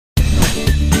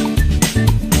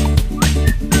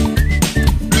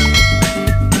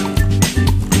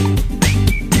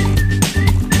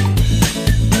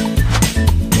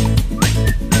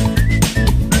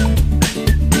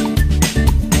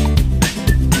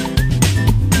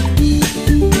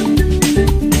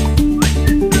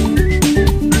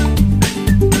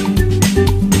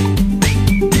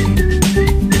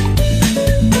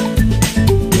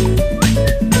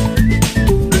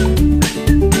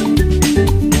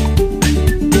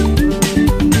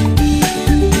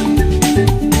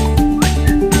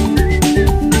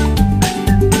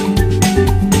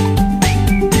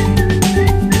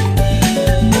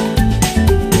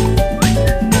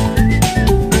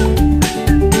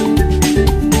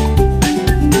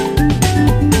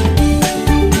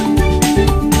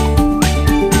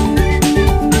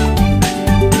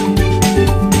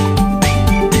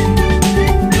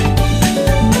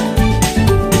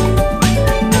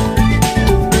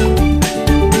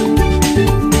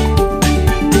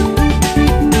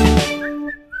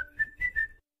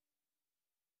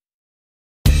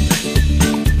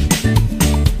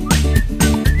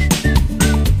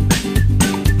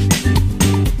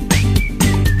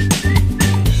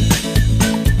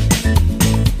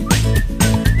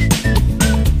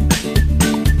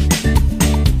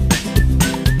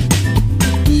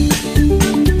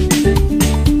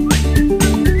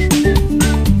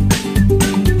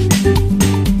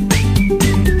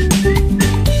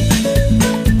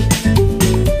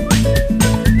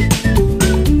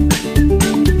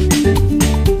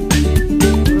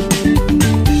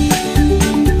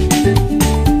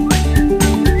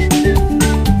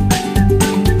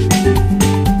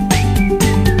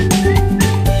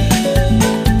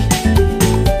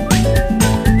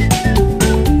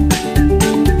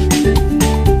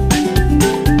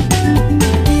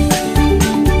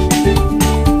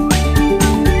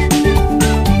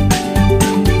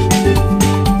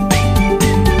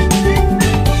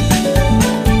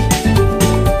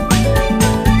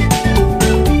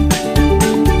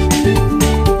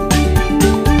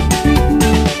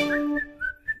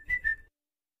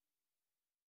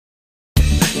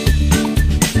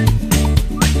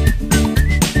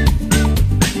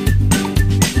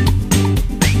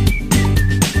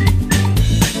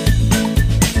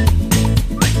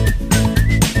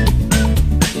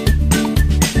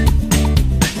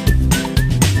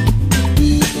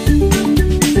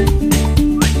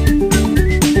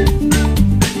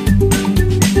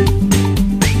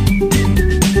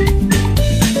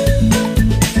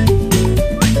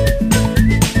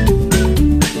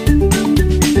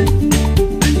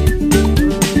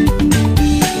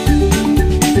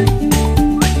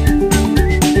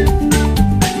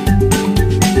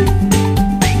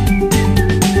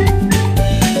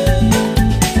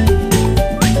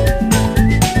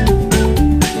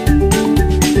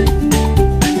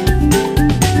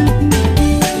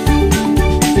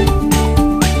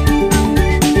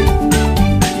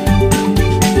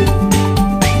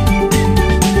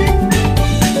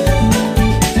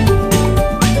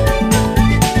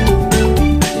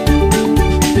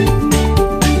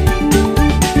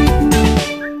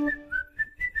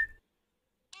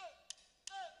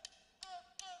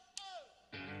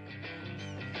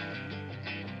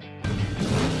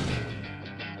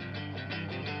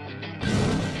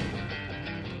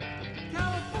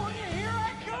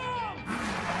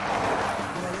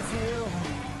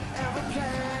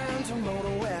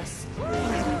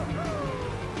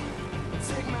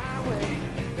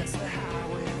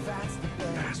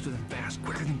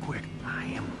Everything quick. I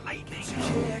am lightning. Chick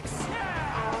Hicks.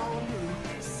 Oh,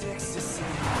 66.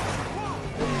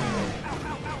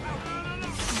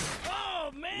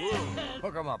 Oh, man!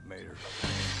 Hook 'em up, Mater.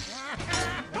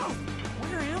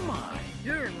 Where am I?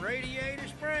 You're in Radiator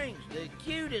Springs, the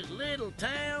cutest little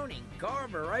town in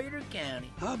Carrera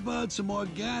County. How about some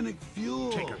organic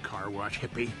fuel? Take a car wash,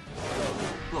 hippie.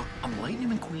 Look, I'm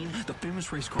Lightning McQueen, the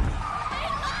famous race car.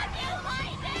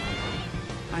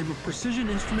 I have a precision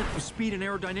instrument for speed and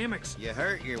aerodynamics. You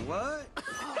hurt your what?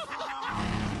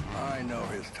 I know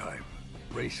his type.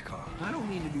 Race car. I don't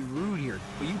mean to be rude here,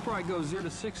 but you probably go 0 to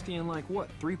 60 in like, what,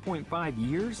 3.5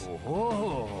 years?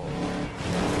 Oh.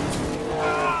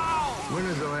 When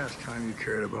is the last time you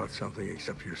cared about something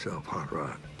except yourself, Hot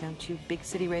Rod? Don't you big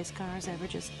city race cars ever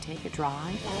just take a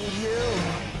drive? Oh, you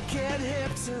get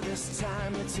hip to this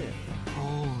time of tip.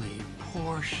 Holy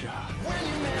Porsche. When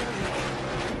you marry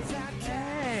that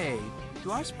Hey,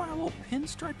 do I spy a little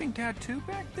pinstriping tattoo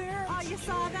back there? Oh, you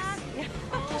saw that?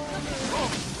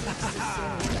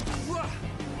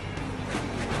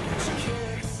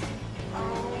 Kicks.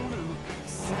 Oh,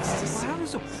 66. How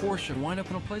does a Porsche wind up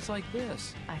in a place like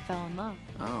this? I fell in love.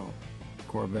 Oh,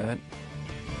 Corvette.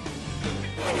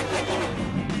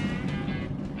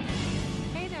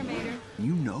 Hey there, Mater.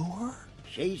 You know her?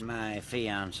 She's my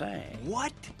fiancée.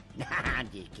 What? I'm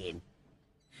just kidding.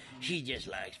 She just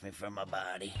likes me for my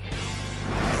body.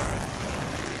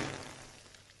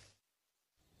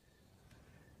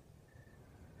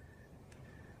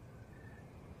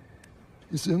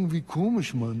 Ist irgendwie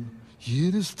komisch, Mann.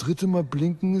 Jedes dritte Mal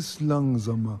blinken ist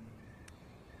langsamer.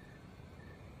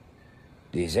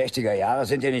 Die 60er Jahre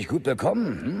sind dir nicht gut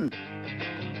bekommen, hm?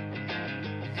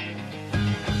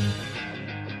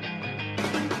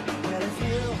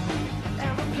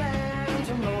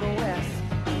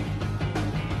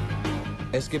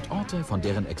 Es gibt Orte, von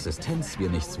deren Existenz wir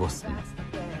nichts wussten.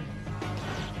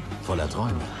 Voller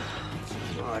Träume.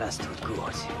 Oh, das tut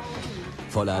gut.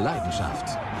 Voller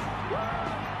Leidenschaft.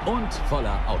 Und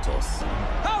voller Autos.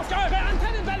 Kauft eure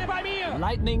Antennenwelle bei mir!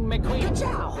 Lightning McQueen.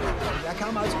 Ciao! Er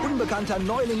kam als unbekannter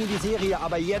Neuling in die Serie,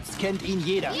 aber jetzt kennt ihn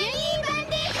jeder. Wir lieben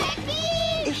dich,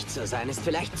 McQueen! Ich zu sein ist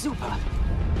vielleicht super.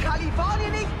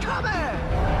 Kalifornien, ich komme!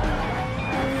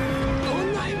 Oh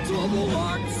nein,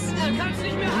 Turbo-Box! Er kann's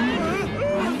nicht mehr halten!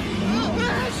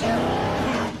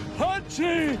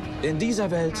 Hudson! In dieser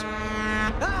Welt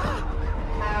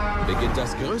beginnt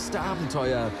das größte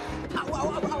Abenteuer,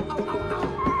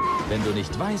 wenn du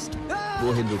nicht weißt,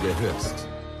 wohin du gehörst.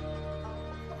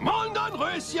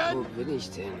 Mondonröschen! Wo bin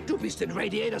ich denn? Du bist in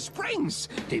Radiator Springs,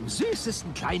 dem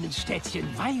süßesten kleinen Städtchen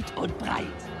weit und breit.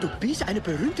 Du bist eine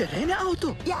berühmte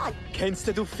Rennauto. Ja. Kennst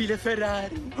du viele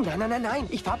Ferrari? Nein.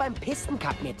 Ich fahr beim Piston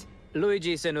Cup mit.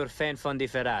 Luigi ist ja nur Fan von die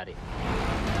Ferrari.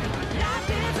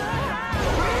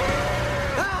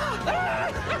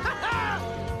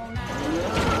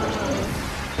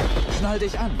 Schnall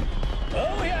dich an.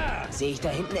 Oh ja! Sehe ich da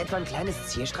hinten etwa ein kleines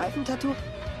Zierstreifen-Tattoo?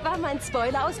 War mein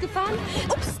Spoiler ausgefahren?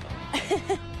 Ups!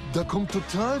 Da kommt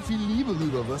total viel Liebe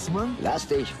rüber, was, Mann? Lass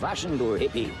dich waschen, du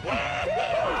Hippie.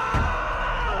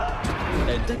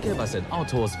 Entdecke, was in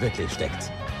Autos wirklich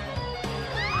steckt.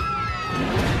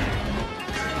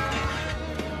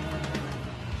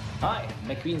 Hi,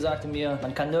 McQueen sagte mir,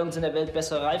 man kann nirgends in der Welt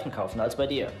bessere Reifen kaufen als bei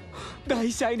dir. Da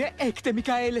ist eine echte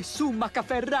Michael Schumacher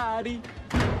Ferrari.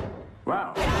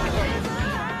 Wow.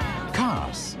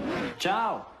 Cars.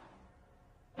 Ciao.